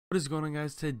What is going on,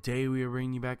 guys? Today we are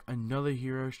bringing you back another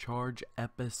Heroes Charge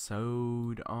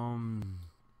episode. I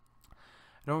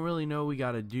don't really know what we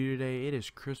gotta do today. It is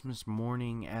Christmas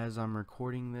morning as I'm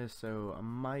recording this, so I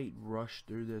might rush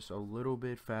through this a little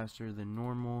bit faster than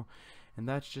normal, and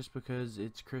that's just because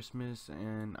it's Christmas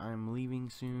and I'm leaving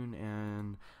soon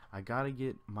and I gotta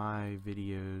get my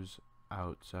videos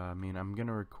out. So I mean, I'm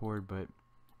gonna record, but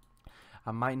I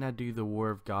might not do the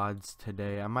War of Gods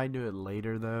today. I might do it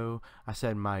later though. I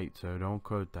said might, so don't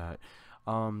quote that.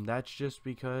 That's just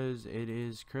because it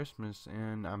is Christmas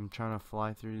and I'm trying to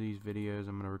fly through these videos.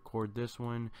 I'm gonna record this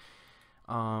one.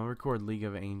 Record League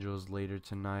of Angels later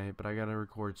tonight, but I gotta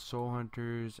record Soul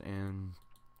Hunters and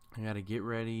I gotta get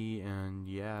ready, and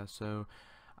yeah, so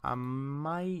I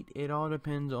might, it all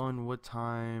depends on what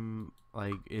time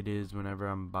like it is whenever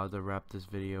I'm about to wrap this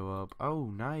video up.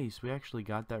 Oh, nice, we actually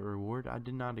got that reward. I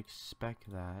did not expect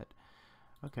that.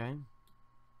 Okay,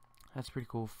 that's pretty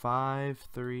cool.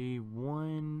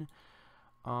 531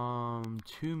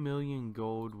 2 million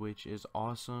gold, which is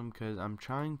awesome because I'm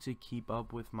trying to keep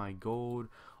up with my gold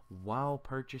while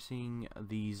purchasing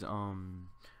these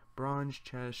bronze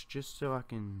chests just so I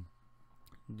can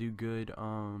do good.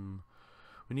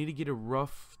 We need to get a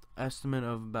rough estimate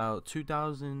of about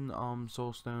 2,000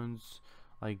 soul stones,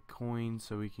 like coins,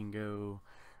 so we can go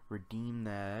redeem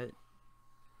that.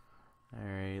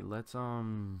 Alright, let's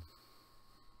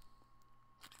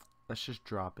just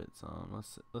drop it some.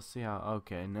 Let's see how.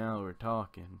 Okay, now we're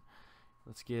talking.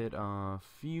 Let's get a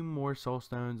few more soul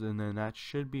stones and then that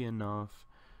should be enough.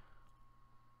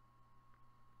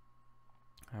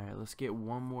 Alright, let's get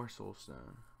one more soul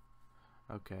stone.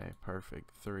 Okay,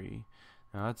 perfect. 3.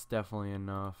 Now that's definitely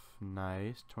enough.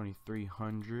 Nice.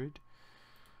 2,300.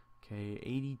 Okay,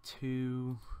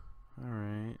 82.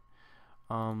 Alright.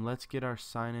 Let's get our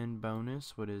sign-in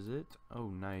bonus. What is it?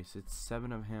 Oh, nice. It's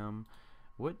 7 of him.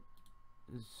 What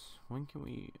is, when can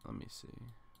we, let me see.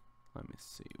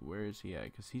 Where is he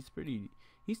at? Because he's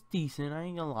decent. I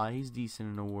ain't gonna lie. He's decent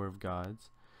in the War of Gods.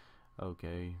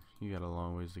 Okay, you got a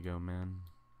long ways to go, man.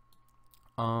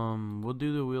 We'll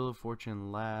do the Wheel of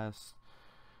Fortune last.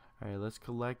 Alright, let's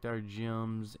collect our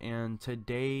gems, and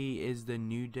today is the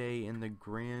new day in the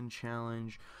grand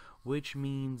challenge, which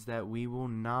means that we will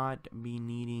not be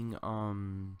needing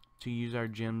to use our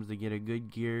gems to get a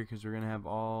good gear, because we're gonna have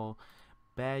all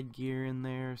bad gear in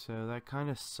there. So that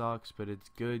kind of sucks, but it's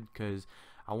good because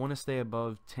I want to stay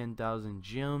above 10,000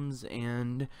 gems,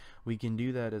 and we can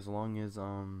do that as long as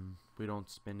we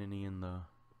don't spend any in the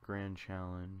grand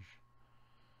challenge.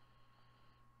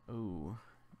 Oh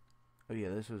yeah,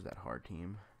 this was that hard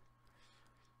team.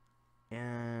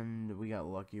 And we got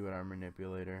lucky with our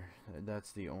manipulator.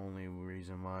 That's the only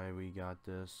reason why we got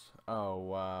this. Oh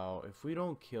wow, if we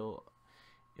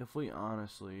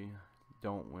honestly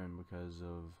don't win because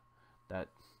of that.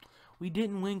 We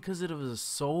didn't win because it was a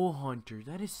soul hunter.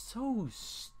 That is so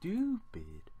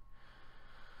stupid.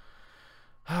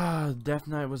 Death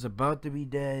Knight was about to be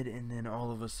dead, and then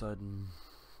all of a sudden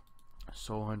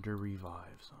soul hunter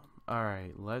revives him.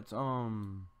 Alright, let's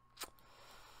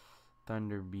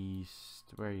Thunder Beast,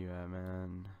 where you at,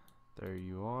 man? There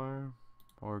you are.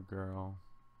 Or girl.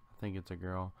 I think it's a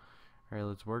girl. Alright,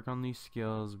 let's work on these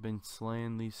skills. Been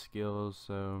slaying these skills,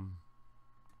 so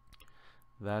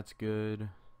that's good.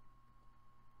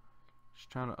 Just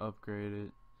trying to upgrade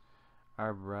it.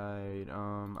 Alright,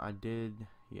 I did,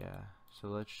 yeah. So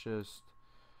let's just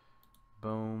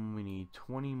boom, we need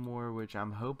 20 more, which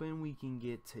I'm hoping we can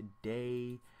get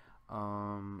today.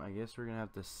 I guess we're gonna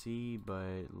have to see,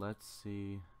 but let's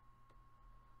see.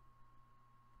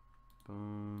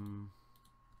 Boom.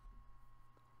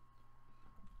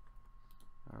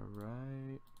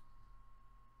 Alright.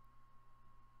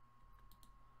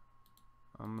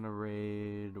 I'm gonna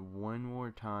raid one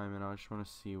more time, and I just want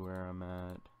to see where I'm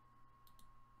at.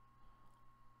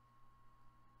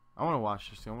 I want to watch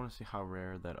this. I want to see how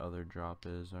rare that other drop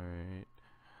is. Alright.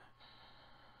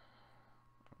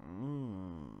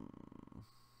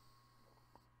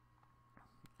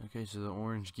 Okay, so the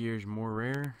orange gear is more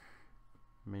rare.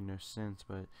 Made no sense,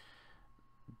 but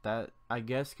that, I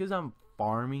guess because I'm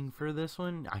farming for this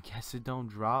one, I guess it don't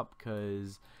drop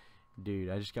because,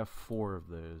 dude, I just got 4 of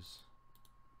those.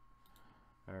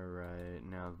 Alright,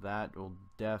 now that will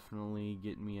definitely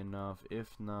get me enough.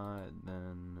 If not,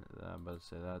 then I'm about to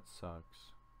say that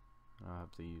sucks. I'll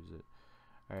have to use it.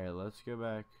 Alright, let's go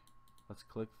back. Let's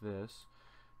click this.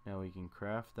 Now we can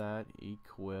craft that.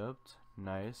 Equipped.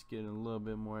 Nice. Get a little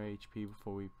bit more HP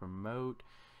before we promote.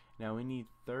 Now we need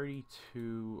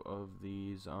 32 of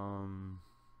these.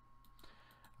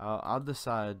 I'll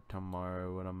decide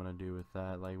tomorrow what I'm gonna do with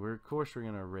that. Like, of course we're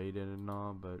gonna rate it and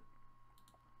all, but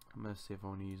I'm gonna see if I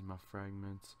want to use my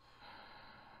fragments.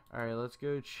 Alright, let's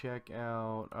go check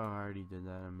out. Oh, I already did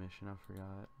that in mission. I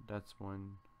forgot. That's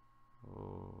one.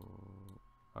 Oh.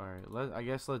 Alright, I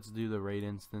guess let's do the raid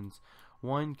instance.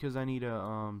 One, because I need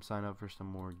to sign up for some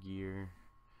more gear.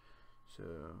 So,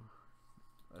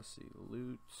 let's see.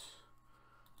 Loot.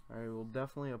 Alright, we'll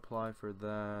definitely apply for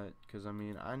that. Because, I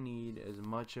mean, I need as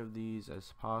much of these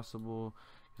as possible.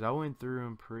 Because I went through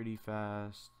them pretty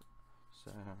fast.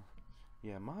 So,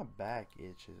 yeah, my back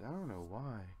itches. I don't know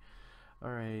why.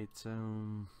 Alright, the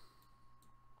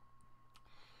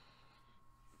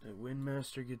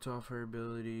Windmaster gets off her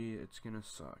ability. It's gonna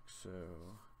suck, so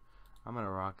I'm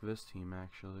gonna rock this team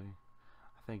actually.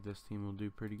 I think this team will do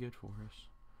pretty good for us.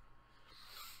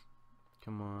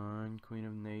 Come on, Queen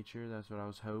of Nature, that's what I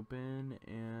was hoping.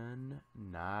 And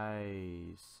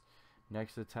nice.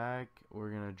 Next attack, we're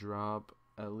gonna drop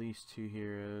at least 2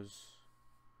 heroes.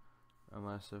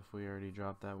 Unless if we already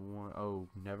dropped that one. Oh,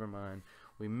 never mind.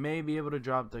 We may be able to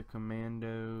drop the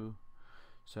commando.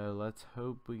 So let's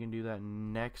hope we can do that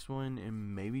next one.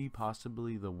 And maybe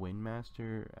possibly the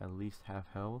Windmaster at least half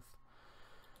health.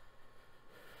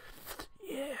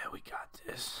 Yeah, we got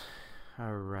this.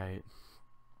 Alright.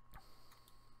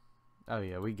 Oh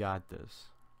yeah, we got this.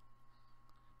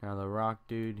 Now the rock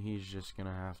dude, he's just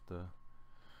gonna have to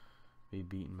be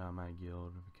beaten by my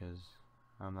guild. Because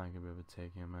I'm not gonna be able to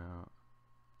take him out.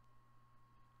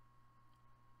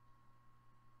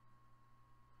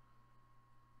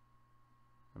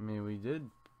 I mean, we did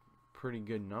pretty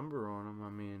good number on him. I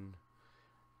mean,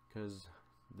 because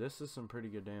this is some pretty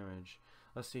good damage.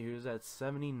 Let's see, he was at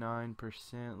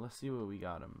 79%. Let's see what we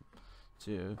got him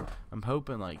to. I'm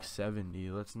hoping like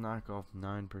 70. Let's knock off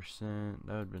 9%.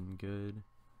 That would have been good.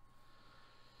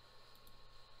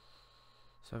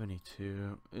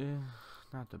 72.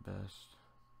 Not the best.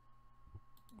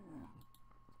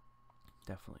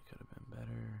 Definitely could have been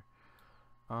better.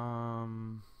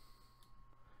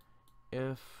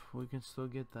 If we can still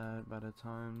get that by the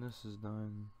time this is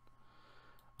done.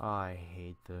 Oh, I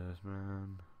hate this,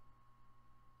 man.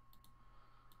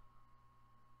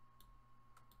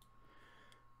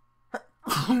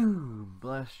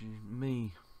 Bless you,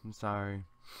 me. I'm sorry.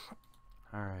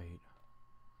 Alright.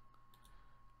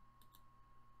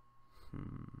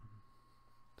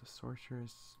 The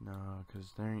sorceress? No,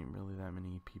 because there ain't really that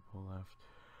many people left.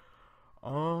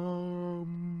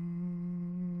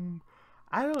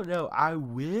 I don't know. I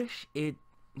wish it,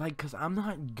 like, cause I'm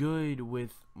not good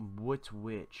with what's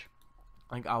which.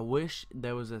 Like, I wish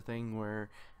there was a thing where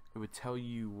it would tell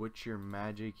you which your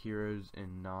magic heroes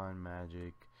and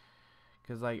non-magic.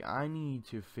 Cause like I need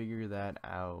to figure that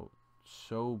out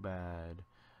so bad.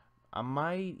 I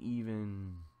might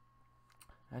even.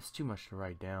 That's too much to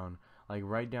write down. Like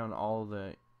write down all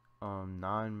the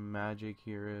non-magic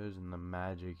heroes and the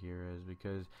magic heroes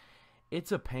because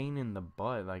it's a pain in the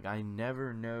butt. Like I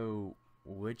never know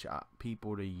which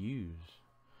people to use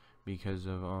because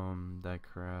of that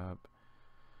crap.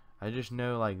 I just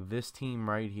know like this team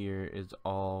right here is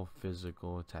all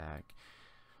physical attack.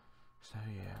 So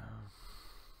yeah.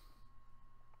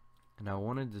 And I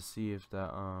wanted to see if that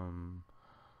I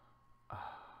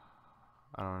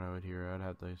don't know what hero I'd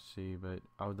have to see, but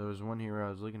there was one hero I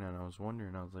was looking at and I was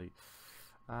wondering, I was like,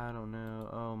 I don't know.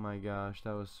 Oh my gosh,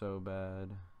 that was so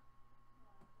bad.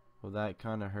 Well, that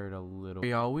kind of hurt a little.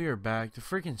 Y'all, we are back. The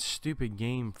freaking stupid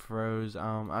game froze.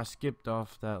 I skipped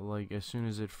off that, like, as soon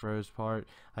as it froze part.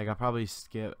 Like, I probably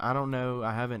skipped. I don't know.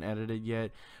 I haven't edited yet,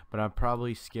 but I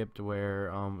probably skipped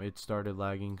where it started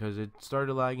lagging. Because it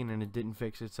started lagging and it didn't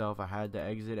fix itself. I had to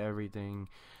exit everything.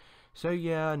 So,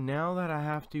 yeah, now that I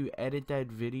have to edit that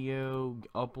video,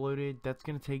 upload it, that's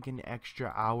going to take an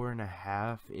extra hour and a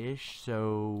half-ish.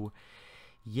 So,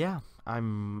 yeah,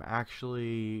 I'm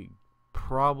actually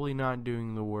probably not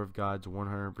doing the War of Gods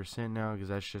 100% now because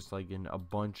that's just like a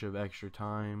bunch of extra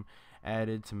time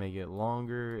added to make it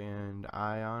longer, and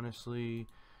I honestly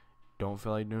don't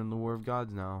feel like doing the War of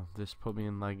Gods now. This put me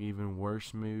in like even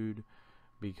worse mood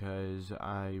because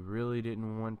I really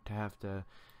didn't want to have to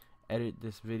edit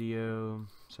this video.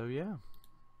 So yeah,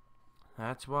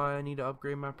 that's why I need to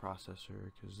upgrade my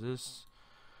processor, because this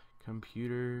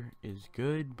computer is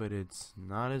good but it's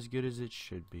not as good as it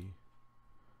should be.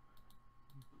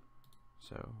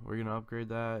 So we're gonna upgrade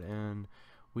that, and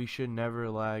we should never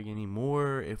lag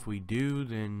anymore. If we do,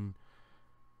 then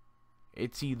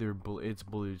it's either it's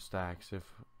blue stacks if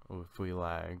we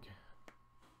lag.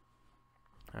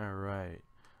 All right,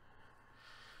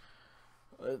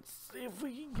 let's see if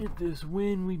we can get this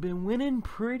win. We've been winning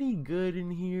pretty good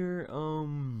in here.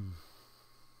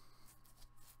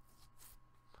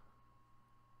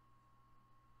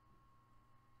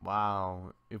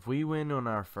 Wow, if we win on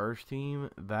our first team,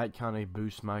 that kind of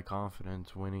boosts my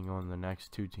confidence winning on the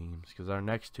next two teams, because our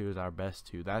next two is our best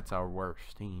two. That's our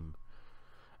worst team.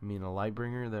 I mean, the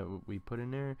Lightbringer that we put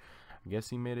in there, I guess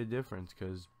he made a difference,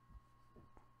 because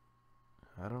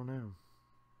I don't know.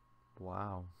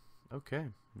 Wow. Okay,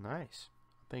 nice.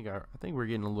 I think we're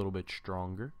getting a little bit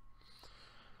stronger.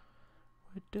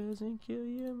 What doesn't kill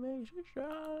you makes you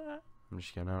strong. I'm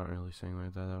just kidding. I don't really sing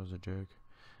like that. That was a joke.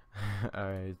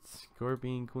 Alright,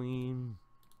 Scorpion Queen.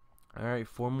 Alright,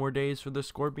 4 more days for the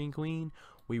Scorpion Queen.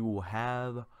 We will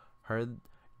have her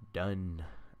done.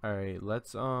 Alright,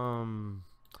 let's go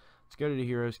to the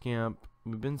Heroes Camp.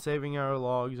 We've been saving our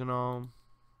logs and all.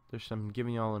 I'm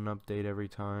giving y'all an update every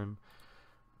time.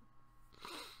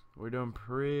 We're doing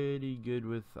pretty good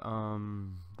with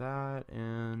that,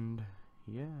 and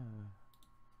yeah.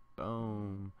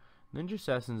 Boom. Ninja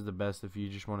Assassin's the best if you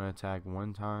just want to attack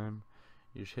one time.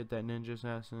 You just hit that Ninja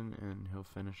Assassin and he'll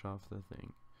finish off the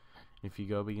thing. If you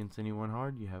go up against anyone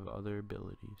hard, you have other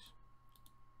abilities.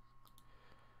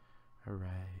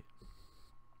 Alright.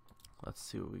 Let's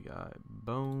see what we got.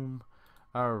 Boom.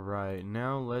 Alright,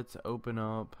 now let's open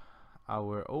up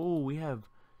our... Oh, we have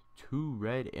 2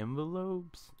 red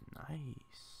envelopes.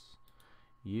 Nice.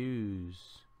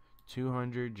 Use.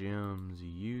 200 gems.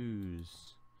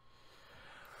 Use.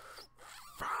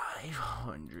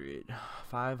 500.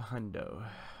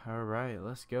 Alright,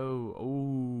 let's go.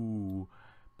 Oh,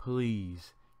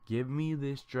 please give me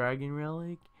this dragon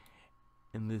relic,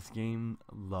 and this game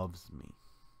loves me.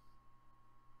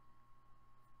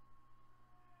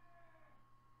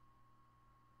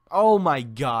 Oh my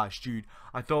gosh, dude.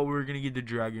 I thought we were gonna get the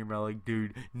dragon relic,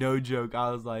 dude. No joke.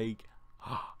 I was like,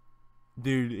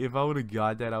 dude, if I would have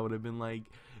got that, I would have been like,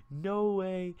 no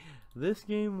way. This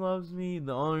game loves me.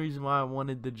 The only reason why I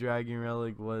wanted the dragon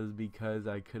relic was because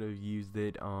I could have used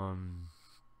it and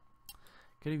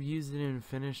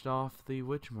finished off the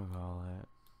whatchamacallit,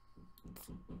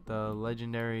 the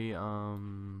legendary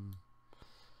not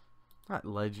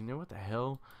legendary, what the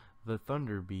hell, the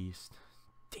Thunder Beast.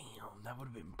 Damn, that would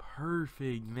have been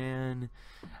perfect, man.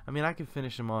 I mean, I could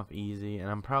finish him off easy, and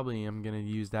I'm gonna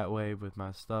use that way with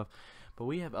my stuff. But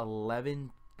we have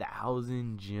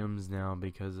 11,000 gems now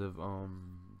because of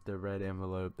the red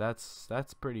envelope. That's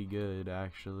pretty good,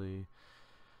 actually.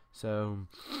 So,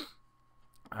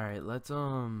 all right, let's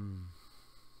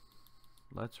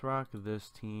rock this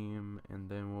team, and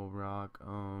then we'll rock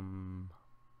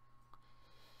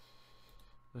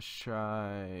let's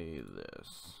try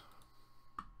this.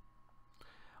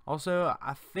 Also,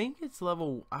 I think it's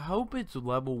I hope it's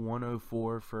level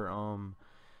 104 for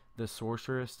the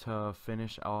sorceress to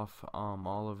finish off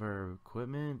all of her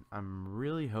equipment. I'm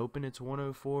really hoping it's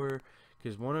 104,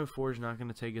 because 104 is not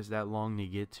going to take us that long to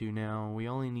get to now. We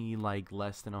only need like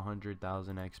less than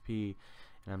 100,000 XP,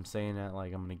 and I'm saying that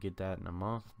like I'm going to get that in a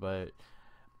month, but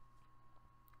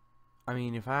I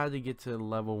mean, if I had to get to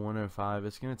level 105,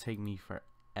 it's going to take me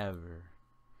forever.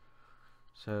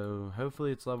 So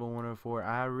hopefully it's level 104.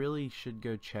 I really should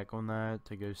go check on that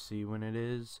to go see when it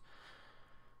is,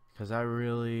 because I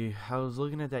was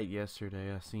looking at that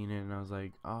yesterday. I seen it and I was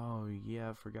like, oh yeah,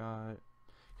 I forgot,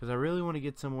 because I really want to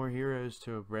get some more heroes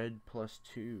to a red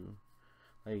 +2,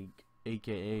 like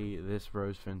aka this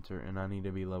Rose Fenter, and I need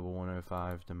to be level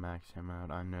 105 to max him out.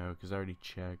 I know, because I already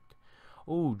checked.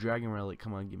 Oh, dragon relic,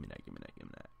 come on, give me that, give me that, give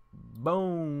me that.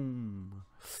 Boom.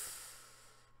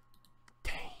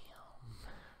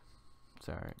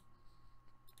 Sorry.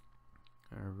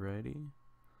 Alrighty.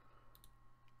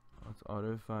 Let's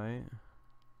auto fight.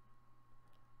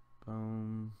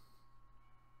 Boom.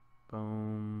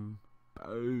 Boom.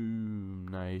 Boom.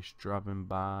 Nice. Dropping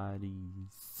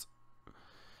bodies.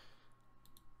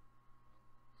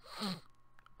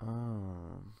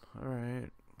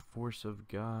 Alright. Force of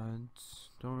Gods.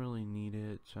 Don't really need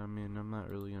it. So, I mean, I'm not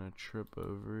really gonna trip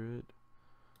over it.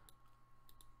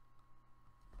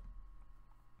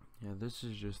 Yeah, this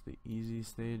is just the easy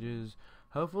stages.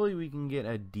 Hopefully we can get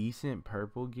a decent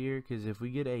purple gear, because if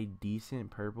we get a decent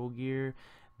purple gear,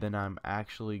 then I'm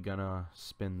actually gonna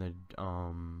spend the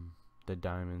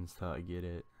diamonds to get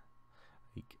it,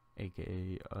 like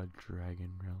aka a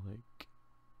dragon relic.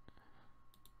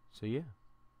 So yeah,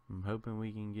 I'm hoping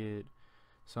we can get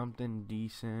something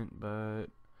decent, but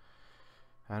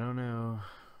I don't know.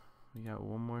 We got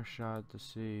one more shot to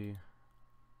see.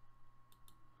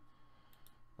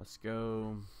 Let's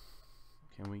go.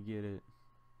 Can we get it?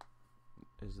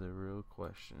 Is the real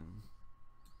question.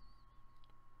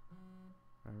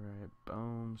 Alright,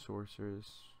 boom, sorceress.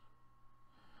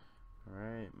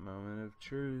 Alright, moment of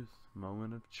truth.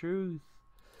 Moment of truth.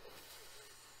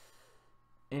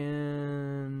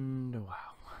 And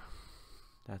wow.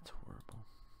 That's horrible.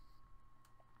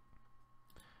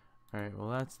 Alright, well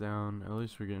that's down. At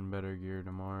least we're getting better gear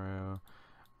tomorrow.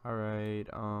 Alright,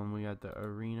 we got the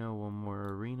arena, one more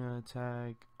arena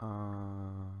attack.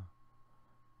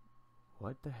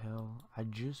 What the hell?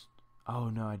 Oh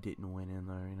no, I didn't win in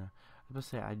the arena. I was about to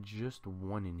say, I just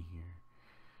won in here.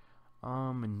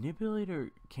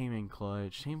 Manipulator came in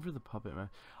clutch. Same for the puppet man.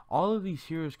 All of these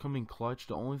heroes come in clutch.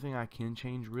 The only thing I can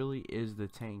change really is the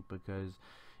tank because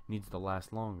it needs to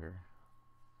last longer.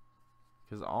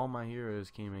 Because all my heroes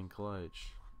came in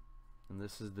clutch. And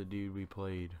this is the dude we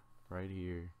played right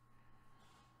here.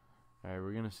 Alright,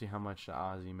 we're gonna see how much the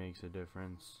Aussie makes a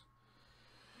difference.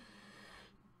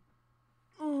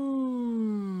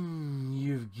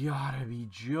 You've gotta be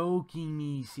joking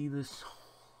me. See this?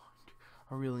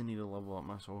 I really need to level up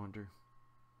my Soul Hunter.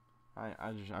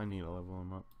 I need to level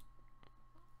him up.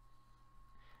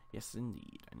 Yes,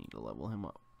 indeed. I need to level him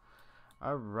up.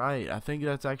 Alright, I think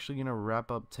that's actually going to wrap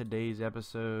up today's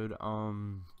episode. I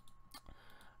don't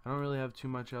really have too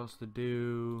much else to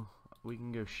do. We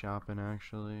can go shopping,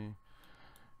 actually.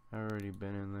 I've already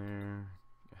been in there.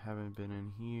 Haven't been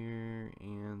in here.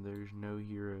 And there's no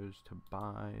heroes to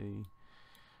buy.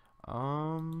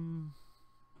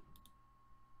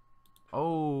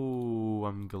 Oh,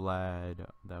 I'm glad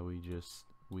that we just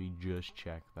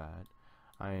checked that.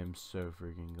 I am so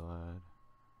freaking glad.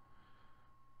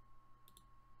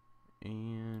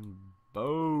 And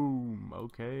boom.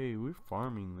 Okay, we're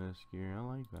farming this gear. I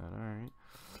like that.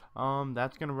 Alright.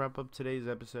 That's gonna wrap up today's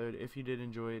episode. If you did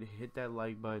enjoy it, hit that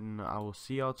like button. I will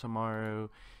see y'all tomorrow.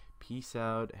 Peace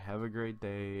out. Have a great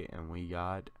day. And we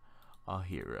got a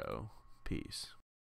hero. Peace.